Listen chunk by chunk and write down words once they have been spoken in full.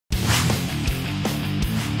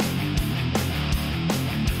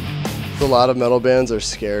A lot of metal bands are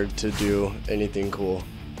scared to do anything cool,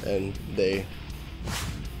 and they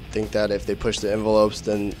think that if they push the envelopes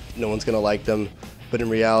then no one's gonna like them. But in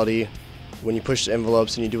reality, when you push the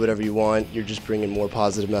envelopes and you do whatever you want, you're just bringing more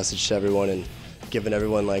positive message to everyone and giving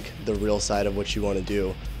everyone like the real side of what you want to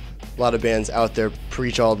do. A lot of bands out there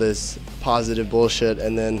preach all this positive bullshit,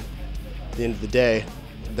 and then at the end of the day,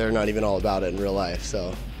 they're not even all about it in real life.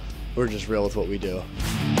 So we're just real with what we do.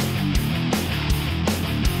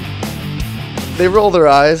 They roll their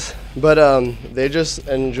eyes, but they just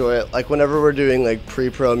enjoy it. Like whenever we're doing like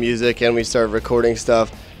pre-pro music and we start recording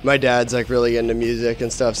stuff, my dad's like really into music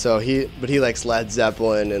and stuff, so he likes Led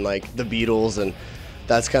Zeppelin and like the Beatles, and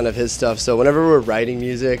that's kind of his stuff. So whenever we're writing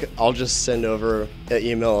music, I'll just send over an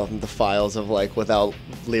email of the files of like without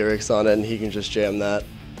lyrics on it, and he can just jam that.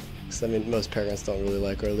 'Cause I mean, most parents don't really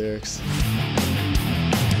like our lyrics.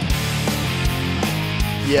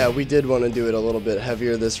 Yeah, we did want to do it a little bit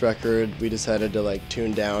heavier this record. We decided to like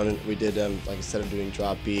tune down. We did like instead of doing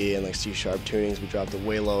drop B and like C sharp tunings, we dropped it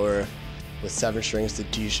way lower with 7 strings to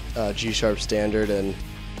G sharp standard, and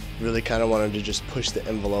really kind of wanted to just push the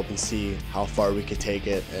envelope and see how far we could take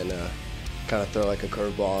it, and kind of throw like a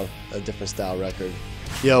curveball, a different style record.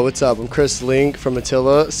 Yo, what's up? I'm Chris Linck from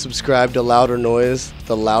Attila. Subscribe to Louder Noise,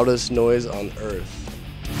 the loudest noise on earth.